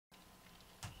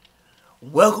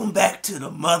Welcome back to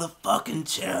the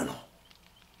motherfucking channel.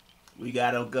 We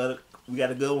got a good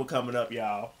one coming up,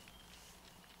 y'all.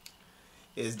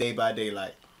 It's Day by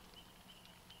Daylight.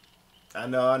 I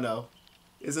know.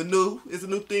 It's a new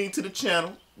thing to the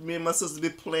channel. Me and my sister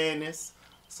been playing this,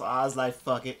 so I was like,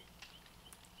 fuck it.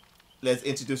 Let's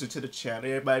introduce her to the channel.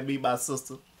 Everybody meet my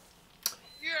sister.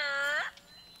 Yeah.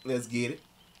 Let's get it.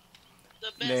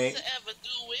 The best to ever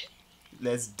do it.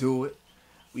 Let's do it.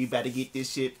 We about to get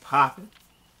this shit popping.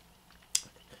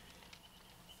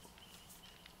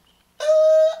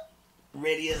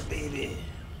 Ready up, baby.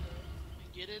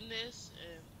 Get in this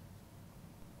and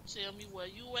tell me where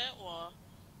you at or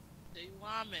tell you where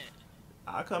I'm at.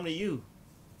 I'll come to you.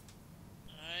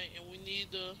 Alright, and we need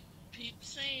to peep the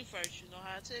scene first. You know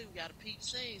how I tell you, we gotta peep the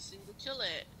scene, see where the killer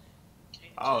at.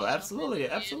 Oh, absolutely.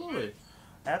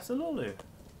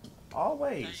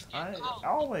 Always.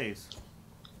 Always.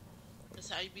 That's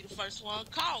how you be the first one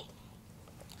caught.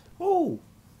 Ooh,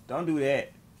 don't do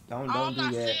that. Don't do that. I'm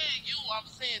not saying you. I'm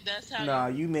saying that's how. Nah,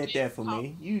 you meant that for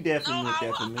me. You definitely meant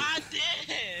that for me. I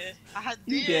did.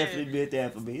 You definitely meant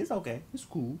that for me. It's okay. It's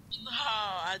cool. No,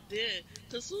 I did.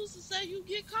 Cause Susan said you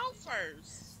get caught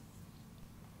first.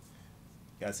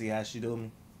 Y'all see how she do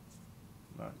me?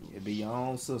 It be your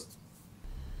own sister.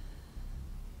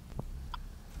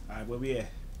 Alright, where we at?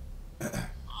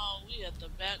 Oh, we at the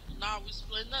back. Nah, we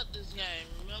splitting up this game,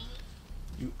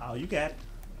 remember? You got it.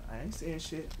 I ain't saying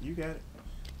shit. You got it.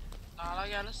 All I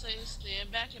gotta say is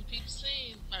stand back and peep the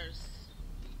scene first.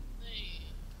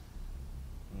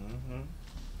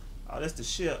 Oh, that's the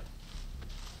ship.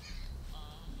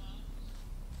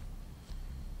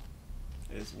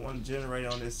 There's one generator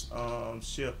on this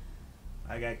ship.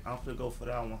 I'm finna go for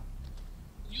that one.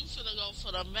 You finna go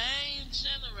for the main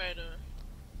generator.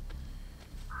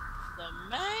 The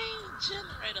main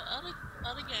generator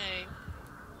of the game.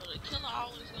 Where the killer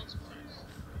always goes first.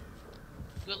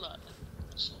 Good luck.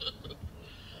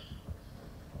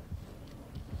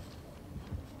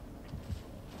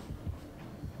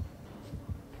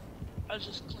 I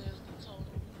just cleansed the total.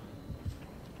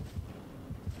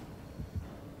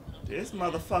 This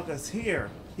motherfucker's here.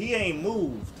 He ain't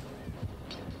moved.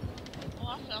 Oh,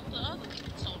 I found the other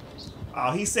totals.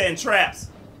 Oh, he's setting traps.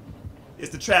 It's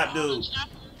the trap dude.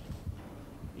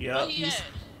 Yup.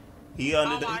 He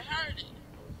under the. I heard it.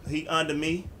 He under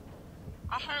me.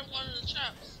 I heard one of the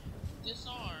traps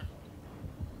disarmed.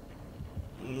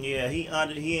 Yeah, he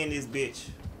in this bitch.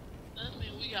 That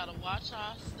means we gotta watch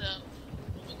our step.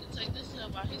 We can take this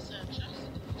step while he's saying traps.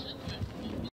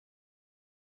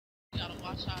 We gotta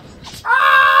watch our step.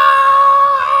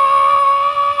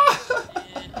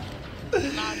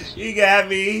 He got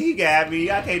me.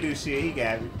 I can't do shit. He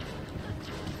got me.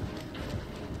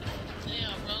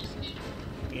 Damn, broski.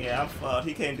 Yeah, I'm fucked.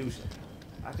 He can't do shit.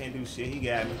 I can't do shit. He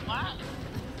got me. Why?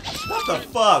 What the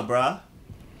fuck, bruh?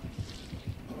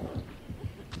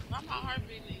 Why my heart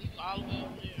beating you all the way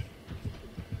over there?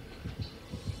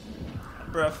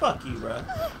 Bruh, fuck you, bruh.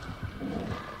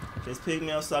 Just pick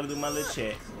me up so I can do my little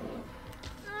checks.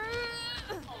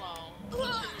 Hold on. What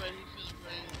generator he feeling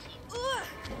ready to?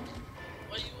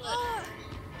 Where you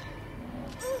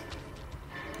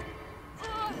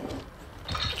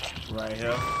at? Right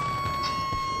here.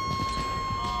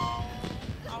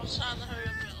 I was trying to hurry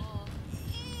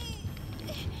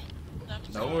up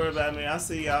and Don't worry about me. I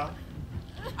see y'all.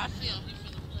 I see him. He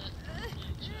finna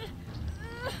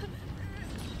flip.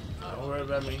 Don't worry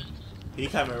about me. He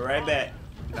coming right back.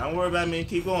 Don't worry about me.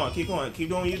 Keep going. Keep doing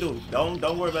what you do.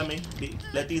 Don't worry about me.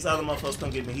 Let these other motherfuckers come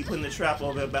get me. He putting the trap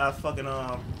over there by fucking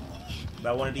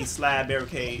by one of these slide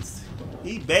barricades.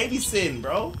 He babysitting,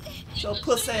 bro. So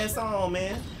puss ass on,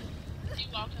 man. He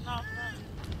walking off now.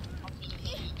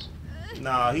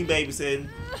 Nah, he babysitting.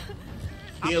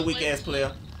 He a weak ass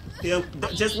player.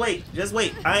 Just wait.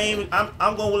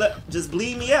 I'm gonna just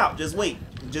bleed me out. Just wait.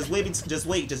 Just finish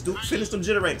them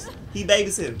generators. He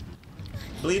babysitting.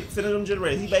 Finish them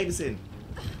generators. He babysitting.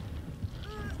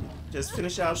 Just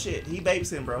finish y'all shit. He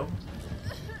babysitting, bro.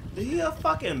 He a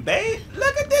fucking babe.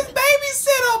 Look at this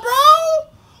babysitter, bro.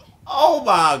 Oh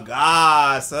my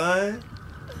god, son.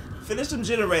 Finish them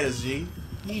generators, G.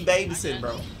 He babysitting,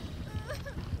 bro.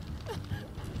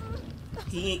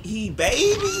 He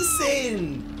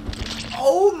babysitting.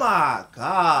 Oh my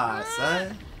god,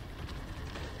 son.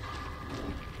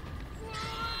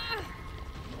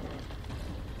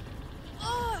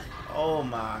 Oh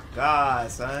my god,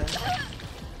 son.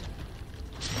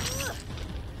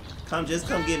 Just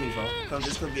come get me, bro.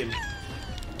 Just come get me.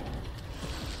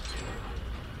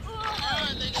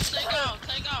 Alright, nigga, take out.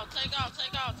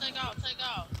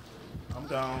 I'm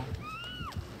gone.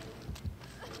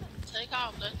 Take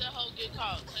off. Let that hoe get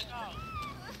caught. Take off.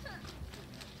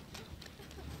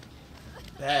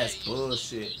 That's Hey,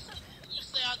 bullshit. you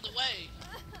stay out the way.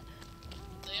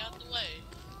 Stay out the way.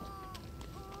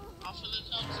 I'm finna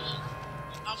come to you.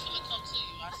 I'm finna come to you.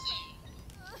 I see you.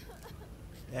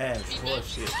 That's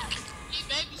bullshit. He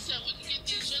babysat. We can get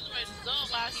these generators done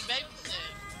while he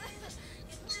babysat.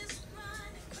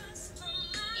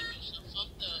 That bitch done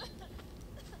fucked up.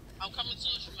 I'm coming to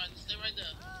you, right? Stay right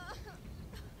there.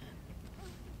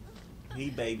 He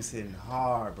babysitting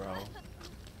hard, bro.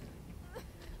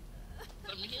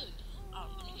 Let me hit it. Oh,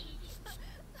 let me hit it.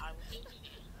 I will hit it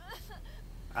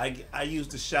again. I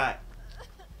used the shot.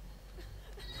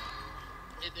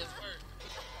 It didn't work.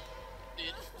 Did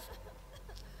it?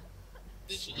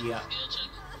 Did you get Yeah. the skill check?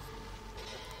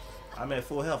 I'm at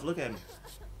full health. Look at me.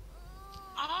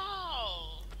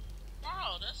 Oh.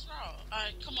 Raw, that's raw.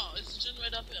 Alright, come on. It's a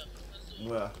generator up here. Let's do it.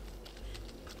 Well,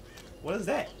 what is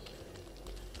that?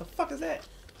 The fuck is that?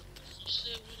 Some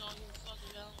shit we don't give a fuck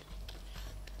about.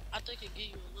 I think it give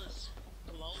you a list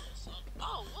below or something.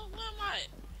 Oh, where am I?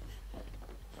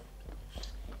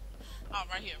 Oh,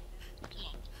 right here. Come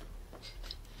on.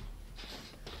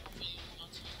 I'm gonna use my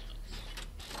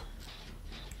toolbox.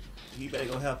 You better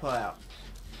go help her out.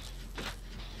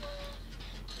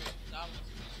 That was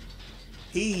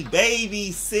He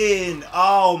babysitting.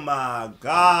 Oh my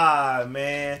god,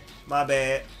 man. My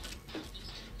bad.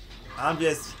 I'm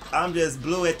just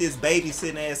blue at this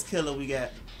babysitting ass killer we got.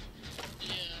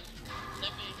 yeah.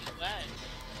 That made me whack.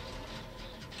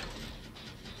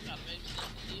 Got baby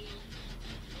stuff to do.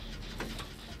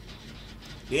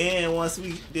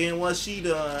 Then once she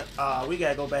done, we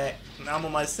gotta go back. Now I'm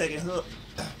on my second hook.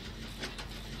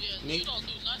 Yeah, Me? you don't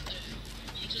do nothing.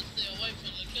 You just stay away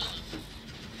from the killer.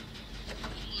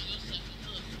 You on your second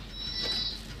hook.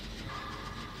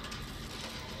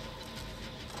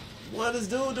 What is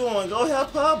dude doing? Go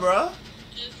help her, bruh.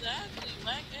 Exactly,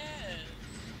 whack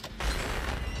ass.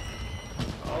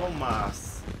 Oh my.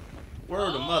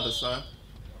 Word of mother, son.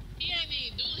 He ain't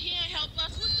even do. He ain't help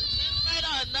us with the generator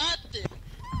or nothing.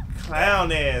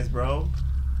 Clown ass, bro.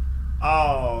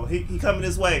 Oh, he coming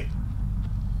this way.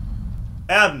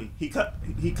 Abney, he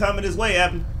coming this way,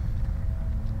 Abney.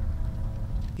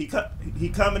 He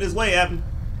coming this way, Abney.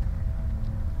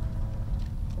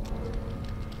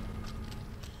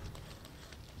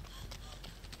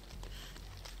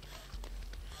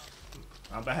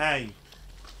 I'm behind you.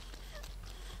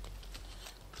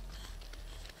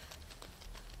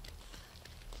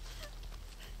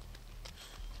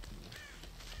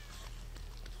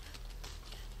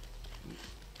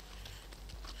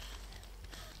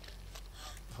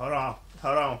 Hold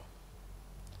on.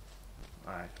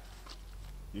 Alright.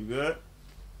 You good?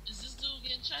 Is this dude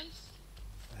getting chased?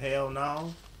 Hell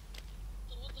no.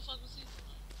 So what the fuck was he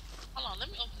doing? Hold on, let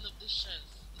me open up this chest.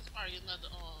 There's probably another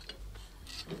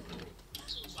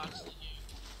toolbox in here.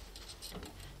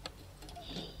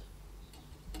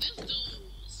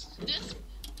 This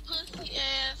pussy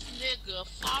ass nigga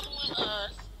following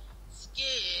us,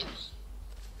 scared.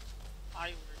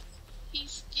 Fireworks.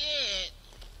 He's scared.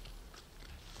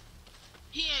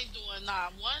 He ain't doing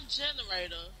not one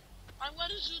generator. Like,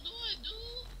 what is you doing,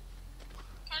 dude?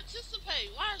 Participate.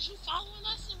 Why is you following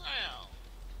us around?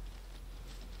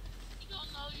 We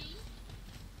don't know you.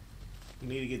 We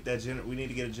need to get that we need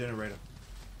to get a generator.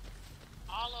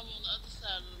 All of them on the other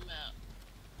side of the map.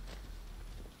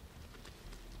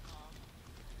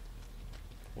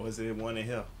 Or is it one in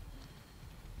here?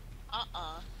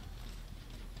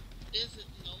 Is it?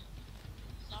 No.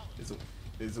 Sorry.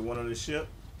 Is it one on the ship?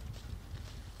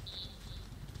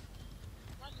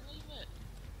 Rodney, where you at?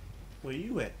 Where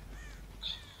you at?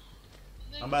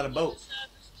 Nigga, I'm by the he boat. inside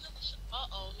this killer ship.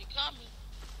 Uh-oh, he coming.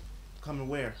 Coming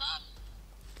where? Coming.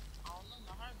 I don't know,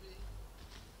 my heartbeat.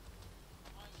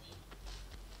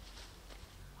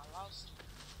 I lost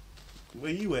him.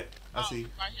 Where you at? I see.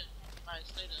 Right here. Right,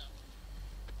 stay there.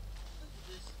 Look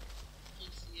at this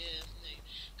pussy ass nigga.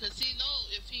 Cause he know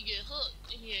if he get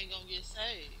hooked, he ain't gonna get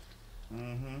saved.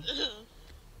 Mm-hmm.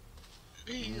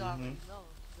 He already know.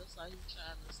 That's why he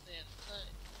trying to stand the cut.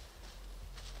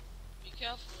 Be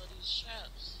careful of these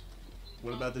traps.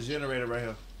 What about the generator right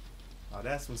here? Oh,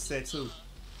 that's one set too.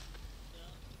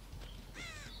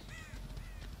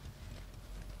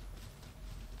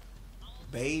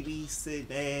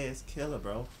 Babysitting ass killer,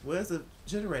 bro. Where's the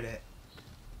generator at?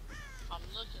 I'm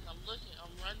looking, I'm running,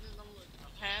 I'm looking,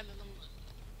 I'm handing, I'm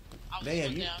looking. I was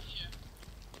Damn, you. down here.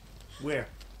 Where?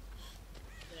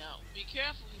 Now, be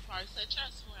careful, he probably set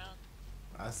traps around.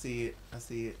 I see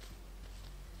it.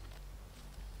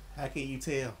 How can you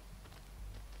tell?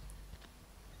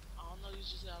 I don't know, you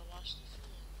just gotta watch the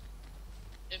floor.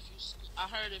 If you, I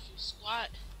heard if you squat,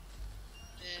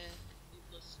 then you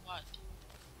will squat.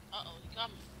 Uh-oh, he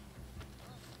coming.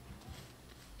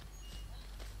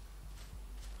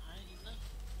 Alright, he left.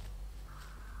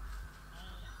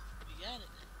 Alright, we got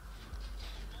it.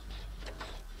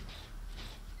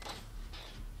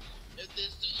 If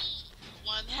this dude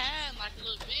one hand like a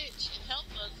little bitch and help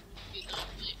us, we can get done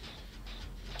quick.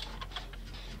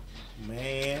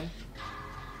 Man.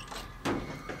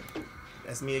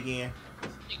 That's me again.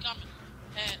 He coming.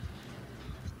 Hand.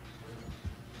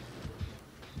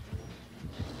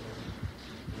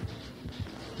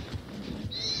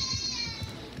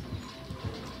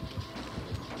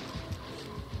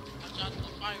 I dropped the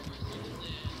fireworks in his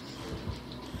ass.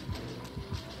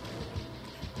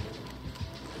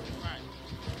 Right.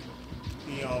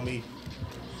 He on me.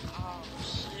 Oh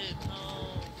shit, no.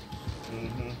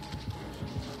 Mm-hmm.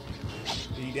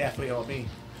 He definitely on me.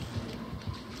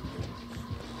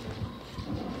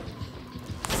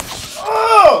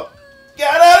 Oh! Get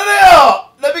out of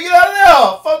there! Let me get out of there!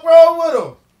 Fuck wrong with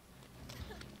him?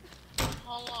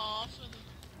 Hold on, I'm finna.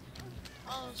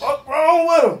 Oh, Fuck wrong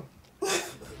with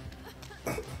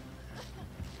him?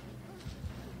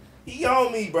 He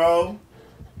on me, bro.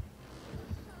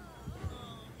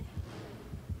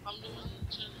 I'm doing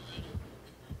the generator.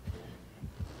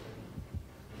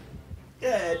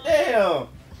 God damn.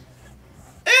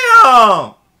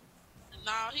 Damn!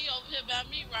 Nah, he over here by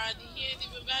me riding. He ain't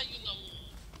even by you no more.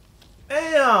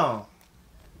 Damn!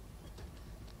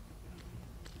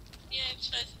 He ain't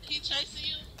chasing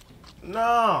you?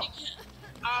 No. He can't.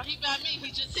 Oh, he by me.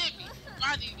 He just hit me.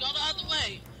 Rodney, go the other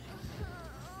way.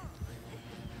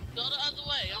 Go the other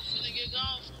way. I'm finna get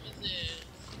gone from his ass.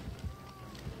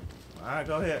 Alright,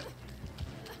 go ahead.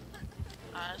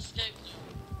 I escaped him.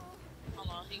 Hold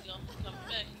on, he coming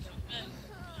back. He coming back.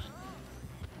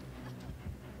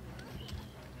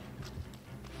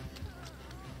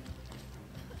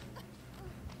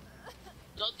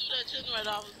 Go through that generator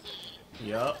I was doing.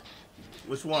 Yup.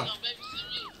 Which one? He gonna babysit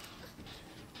me.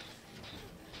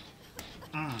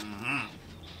 Mm-hmm.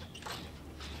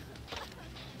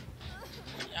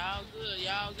 Y'all good.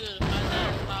 Y'all good. If I die,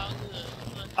 it's all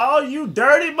good. Oh, you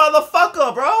dirty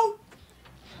motherfucker, bro.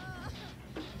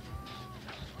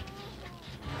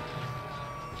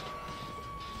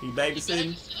 He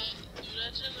babysitting? Do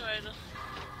that generator.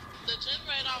 The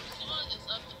generator I was doing is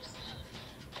up to the ceiling.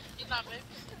 He's not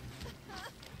babysitting.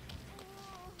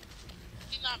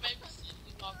 He's not babysitting.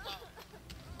 He walked out.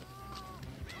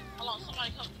 Hold on,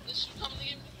 somebody come. Is you coming to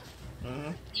get me? Mm-hmm.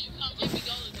 When you come get me,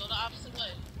 go the opposite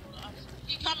way. Go the opposite way.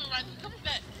 He coming right. He coming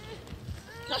back.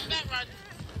 He coming back right.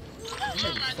 Run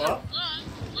right now. Fuck. Run.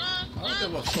 I don't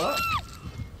give a fuck.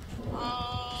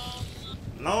 Oh.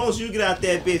 As long as you get out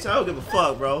that bitch, I don't give a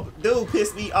fuck, bro. Dude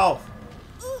pissed me off.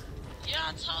 Yeah,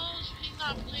 I told you he's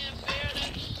not playing fair.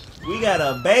 That We got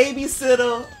a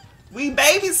babysitter. We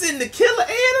babysitting the killer and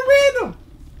the random.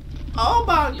 Oh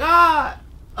my god.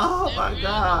 Oh my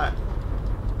god.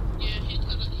 Yeah, he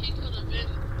could have been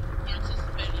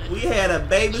participating. We had a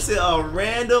babysitter, a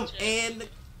random, and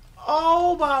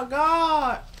oh my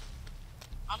god.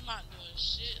 I'm not doing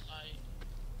shit. Like,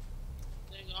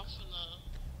 nigga, I'm finna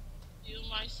heal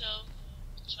myself,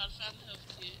 try to find the health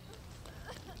kit,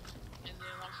 and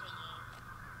then I'm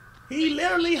finna. He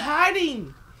literally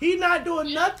hiding. He not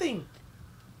doing nothing.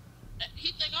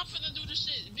 He think I'm finna do the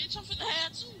shit, bitch. I'm finna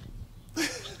have too. What you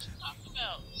talking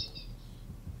about?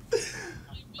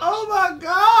 Like, Oh my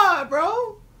god,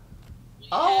 bro.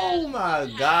 Oh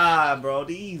my god, bro.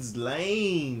 These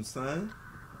lame, son.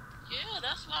 Yeah,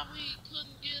 that's why we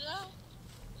couldn't get out.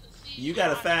 You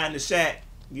gotta find the shack.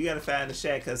 You gotta find the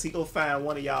shack, cause he gonna find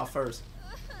one of y'all first.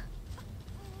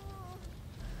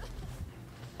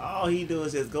 All he do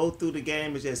is just go through the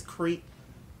game and just creep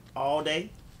all day.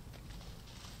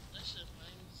 That shit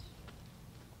lame.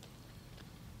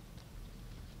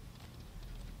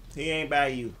 He ain't by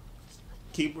you.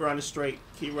 Keep running straight.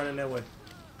 Keep running that way.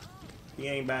 He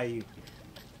ain't by you.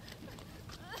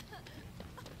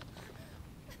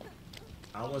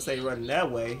 I wouldn't say running that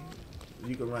way.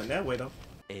 You can run that way though.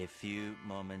 A few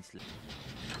moments later.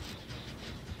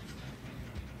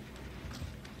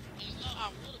 You know, I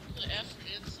would have put effort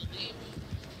into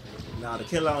leaving. Nah, the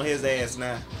killer on his ass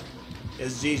now.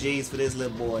 It's GG's for this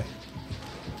little boy.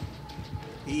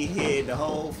 He hid the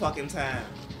whole fucking time.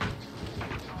 Oh,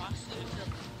 I see the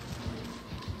killer.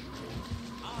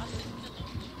 Oh, I see the killer.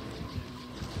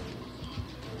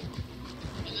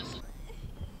 And it's a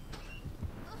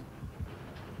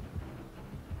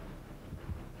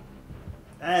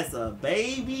That's a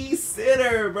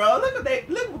babysitter, bro.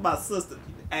 Look what my sister.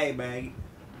 Hey man,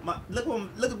 look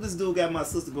what this dude got my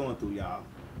sister going through, y'all.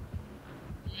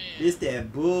 This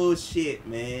that bullshit,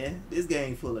 man. This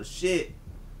game full of shit.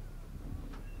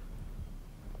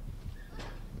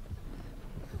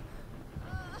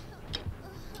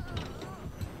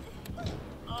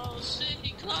 Oh shit,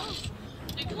 he close.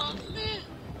 He close in.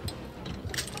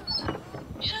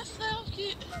 Yes, self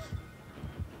kid.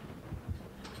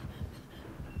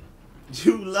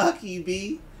 You lucky,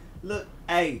 B. Look,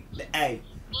 hey. But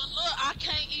look, I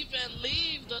can't even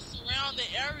leave the surrounding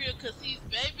area because he's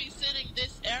babysitting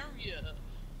this area.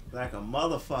 Like a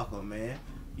motherfucker, man.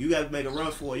 You gotta make a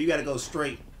run for it. You gotta go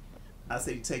straight. I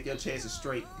say you take your chances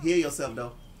straight. Heal yourself,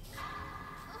 though.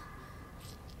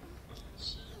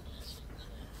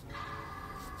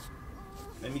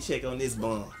 Let me check on this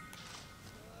bum.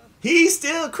 He's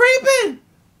still creeping!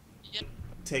 Yep.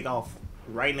 Take off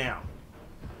right now.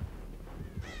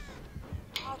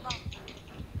 Oh, no.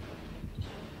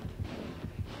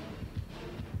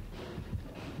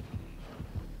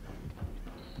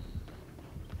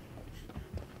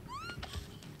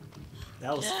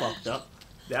 That was fucked up.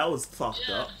 That was fucked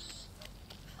up.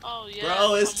 Oh, yeah.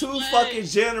 Bro, it's two fucking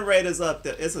generators up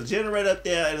there. It's a generator up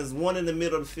there and there's one in the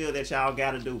middle of the field that y'all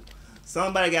gotta do.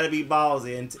 Somebody gotta be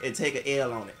ballsy and take an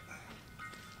L on it.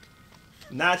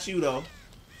 Not you, though.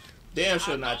 Damn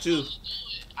sure not you.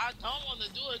 I don't want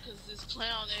to do it because this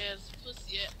clown ass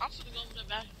pussy ass. I'm finna go over the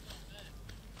back.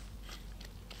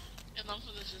 And I'm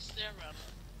finna just stare at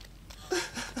him.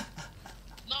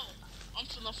 No, I'm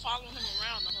finna follow him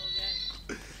around the whole game.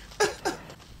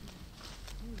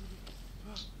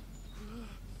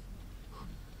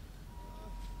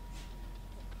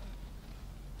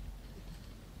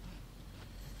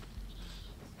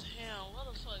 Damn, what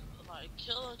the fuck? Like,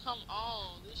 killer, come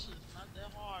on. This shit is not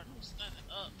that hard. I'm standing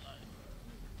up, like.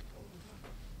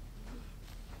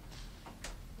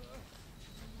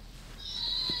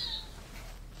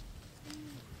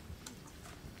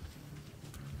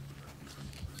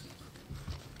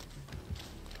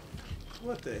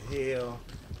 What the hell?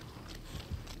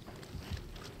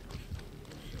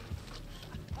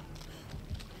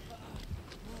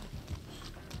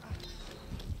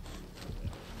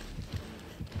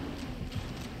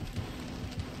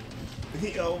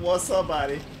 He want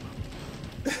somebody.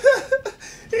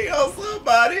 He on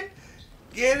somebody.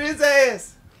 Get his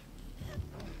ass.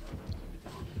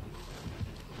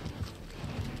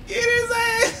 Get his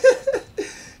ass.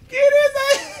 Get his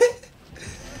ass.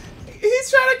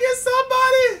 He's trying to get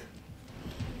somebody.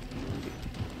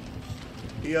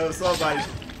 He owes somebody.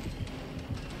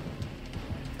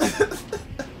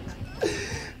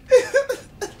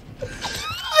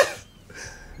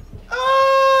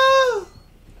 Oh.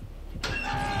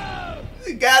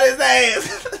 He got his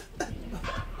ass.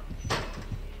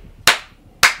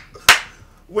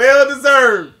 Well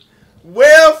deserved.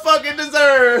 Well fucking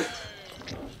deserved.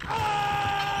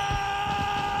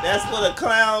 That's what a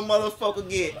clown motherfucker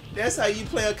get. That's how you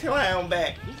play a clown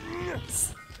back.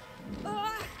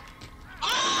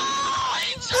 Oh,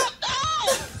 he jumped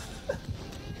off!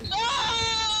 No!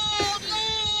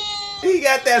 He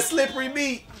got that slippery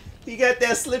meat. He got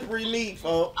that slippery meat,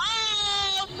 folks.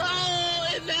 Oh,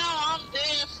 no! And now I'm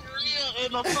dead for real.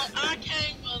 And I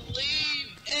can't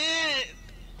believe it.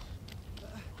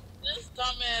 This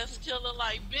dumbass killer,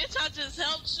 like, bitch, I just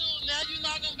helped you. Now you're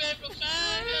not gonna be able to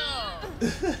find him.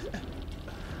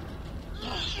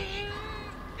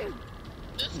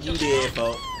 You dead,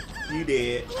 folks. You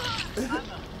dead.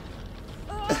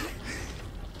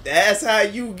 That's how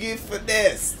you get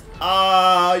finessed.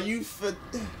 You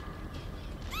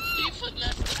He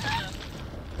finessed him.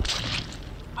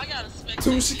 I got a spectator.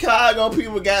 2 Chicago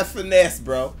people got finessed,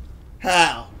 bro.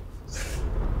 How?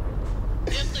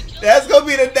 That's gonna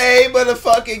be the name of the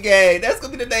fucking game. That's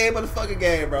gonna be the name of the fucking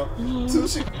game, bro. 2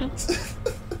 Chicago.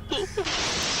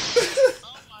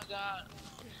 Oh my god.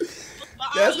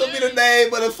 That's gonna be the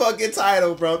name of the fucking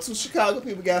title, bro. 2 Chicago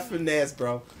people got finesse,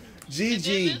 bro.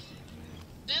 GG.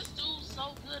 This dude's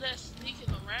so good at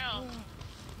sneaking around.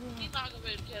 He's not gonna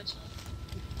be able to catch him.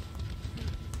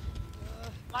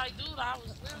 Like, dude, I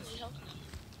was literally helping you.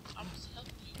 I was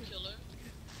helping you, killer.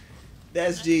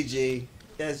 That's GG.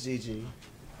 That's GG.